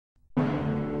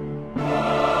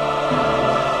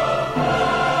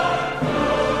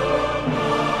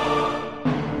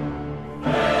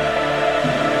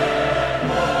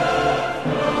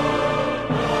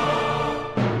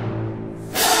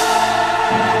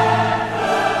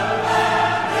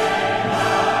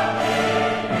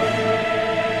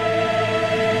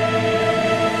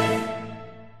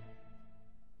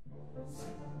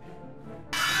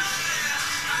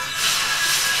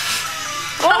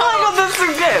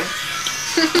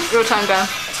Your time, Glen.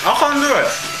 I can't do it.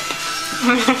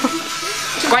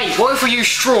 Wait, what if we use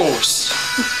straws?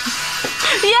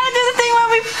 Yeah, do the thing where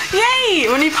we... Yay!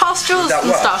 When you pass straws and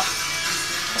work? stuff.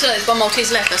 So there's one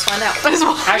Maltese left, let's find out.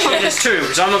 Actually, there's two,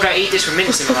 because I'm not going to eat this with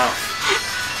mince in my mouth.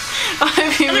 I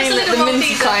hope you mean like the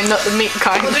minty kind, not the meat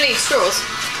kind. What do we need? Straws?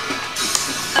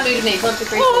 How many do we need? 1, 2,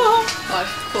 3, 4, 5,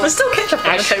 4. There's still ketchup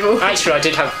on the table. Actually, I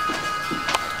did have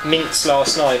mince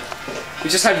last night. We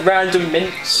just had random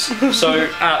mince. So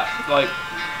at like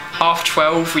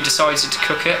 12:30 we decided to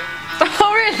cook it.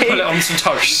 Oh really? Put it on some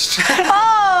toast.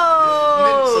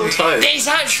 Oh! Mince on toast. It's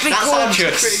actually That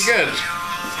gorgeous. sounds pretty good.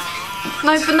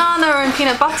 No banana and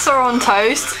peanut butter on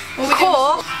toast.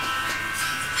 Or...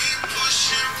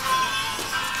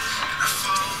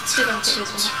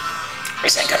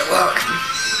 Is that gonna work?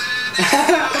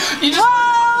 You just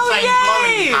Whoa,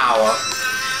 blowing yay! power.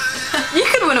 You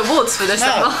could win awards for this,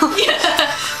 Emma. Yeah.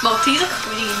 Malteser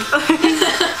queen.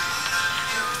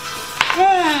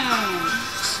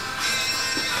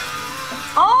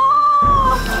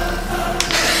 Oh!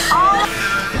 Oh!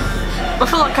 I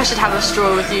feel like I should have a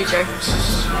straw with you, Joe.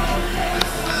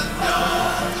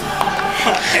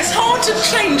 It's hard to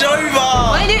change over.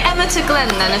 Why do Emma to Glen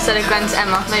then instead of Glen to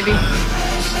Emma, maybe?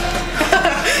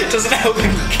 Doesn't help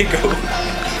him giggle.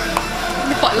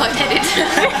 I'm quite light-headed.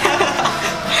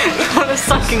 Kind of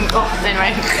sucking. Oh,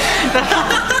 anyway.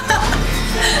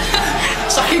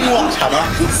 Sucking what, Hannah?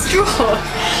 Straw.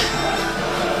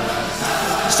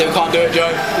 Still can't do it,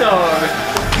 Joe. No.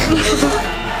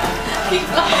 Keep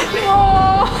laughing.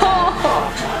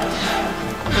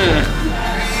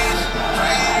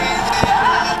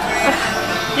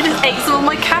 You just ate some of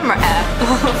my camera air.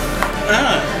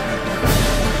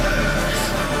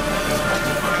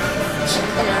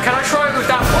 Can I try it with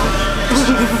that one?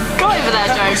 Go over there,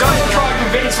 Joe. I'm going to try and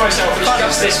convince myself it's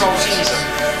just this Malteser.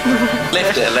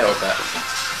 Lift it a little bit.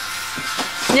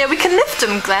 Yeah, we can lift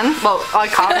them, Glen. Well, I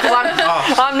can't because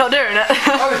I'm not doing it.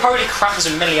 Oh, holy crap, there's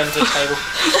a millie under the table.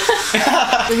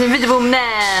 There's an invisible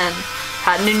man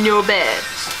hiding in your bed.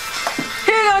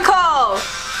 Who are you gonna call?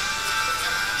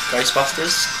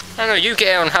 Ghostbusters. No, you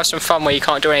get out and have some fun where you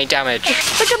can't do any damage.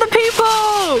 Look at the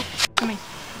people! I mean.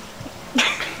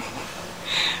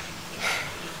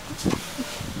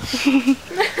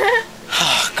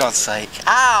 Oh, God's sake.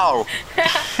 Ow!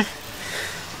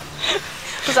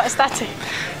 Was that static?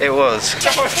 It was.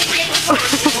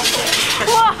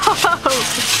 Whoa!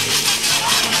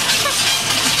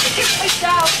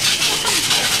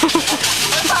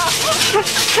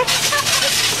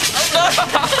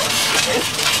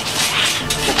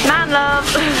 Man love!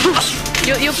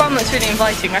 your bum looks really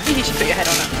inviting. I think you should put your head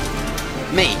on it.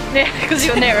 Me? Yeah, because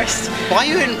you're nearest. Why are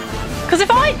you in... Because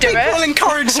if I do People it...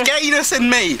 encourage gayness in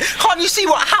me. Can't you see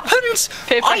what happens?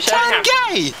 Peer I pressure. turn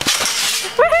gay.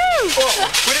 Woohoo!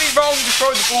 Would it be wrong to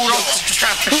throw the ball off the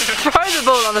trampoline? Throw the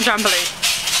ball on the trampoline.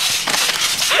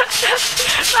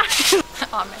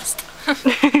 Oh, I missed. I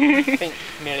think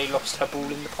Millie lost her ball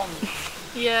in the pond.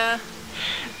 Yeah.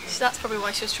 So that's probably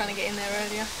why she was trying to get in there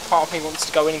earlier. Part of me wants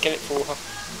to go in and get it for her.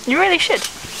 You really should.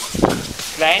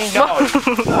 Glen, no.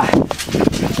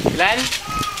 Glen,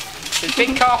 there's a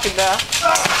big carp in there.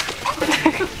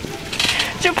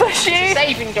 She'll push you.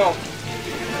 Saving dog.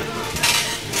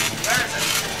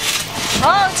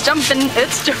 Oh, it's jumping.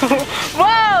 It's jumping.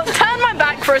 Whoa! Turn my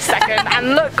back for a second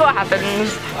and look what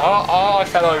happens. Oh, I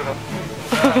fell over.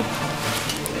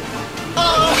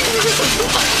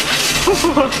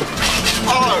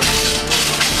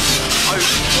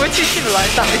 We're too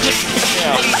civilized, aren't we?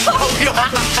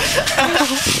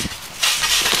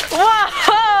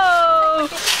 Whoa!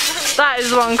 That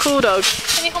is one cool dog.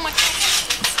 Can you hold my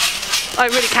camera? I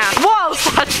really can. Whoa,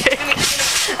 static!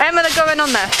 Emma, they're going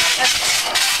on there.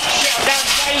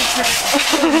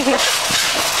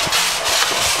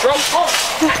 Drop off!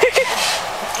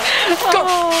 Go!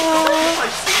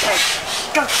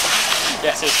 Go!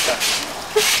 Yes, it's go.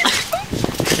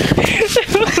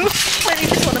 I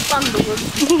just want to bundle them.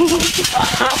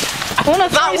 I want to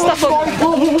throw stuff on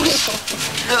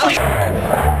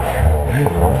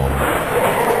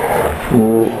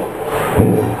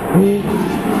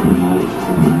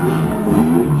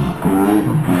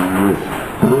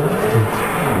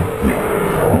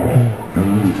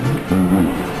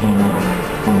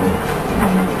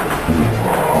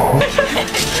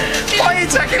Why are you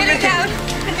taking me Down.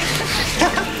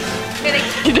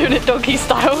 You're doing it doggy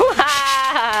style.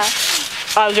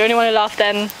 I was the only one who laughed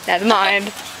then. Never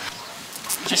mind.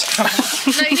 Just No,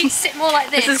 you need to sit more like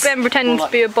this. This is Glen pretending to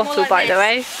be a bottle, like by the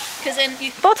way. Because then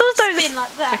you Bottles don't spin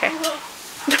like that.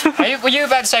 Okay. were you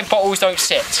about to say bottles don't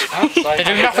sit? They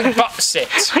do nothing but sit.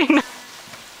 I know.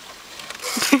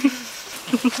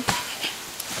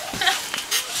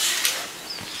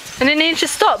 And it needs to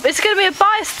stop. It's going to be a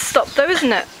biased stop though,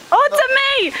 isn't it? Oh, to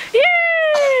me!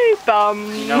 Yay!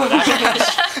 Bum. You know what that is?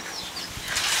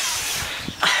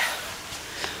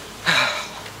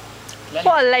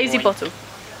 What a lazy bottle.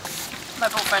 My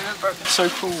boyfriend has broken. So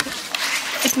cool.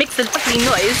 It makes a lovely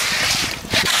noise.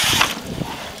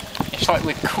 It's like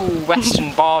we're cool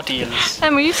Western bar dealers.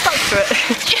 Emma, you stuck to it.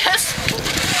 Yes!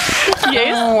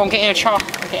 Yes. Oh, I'm getting a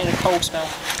cold smell.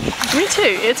 Me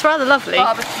too. It's rather lovely.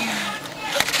 Barbecue.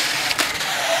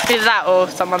 Is that or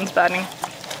someone's burning?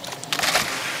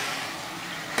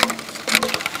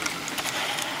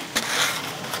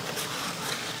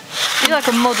 You're like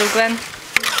a model, Glenn.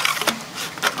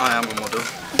 I am a model.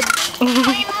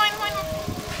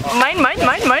 Mine.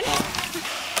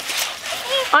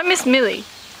 I miss Millie.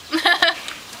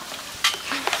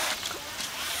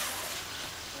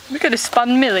 We could have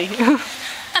spun Millie.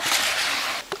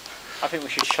 I think we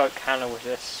should choke Hannah with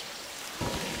this.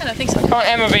 I don't think so. Can't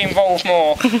Emma be involved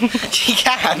more? She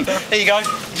can. There you go.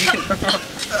 You can...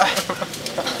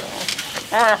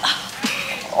 Are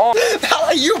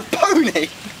you a pony?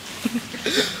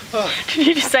 Did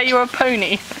you just say you were a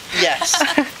pony? Yes.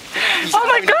 Oh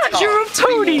my god, you're a To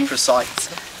be pony! more precise.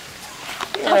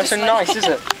 Oh, that's so nice, is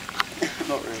it?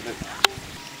 Not really.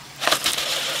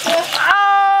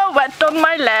 Oh, wet on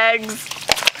my legs.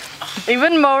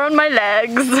 Even more on my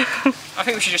legs. I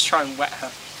think we should just try and wet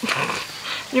her.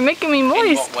 You're making me In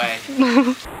moist. what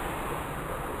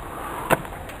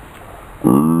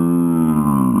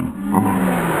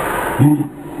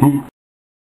way?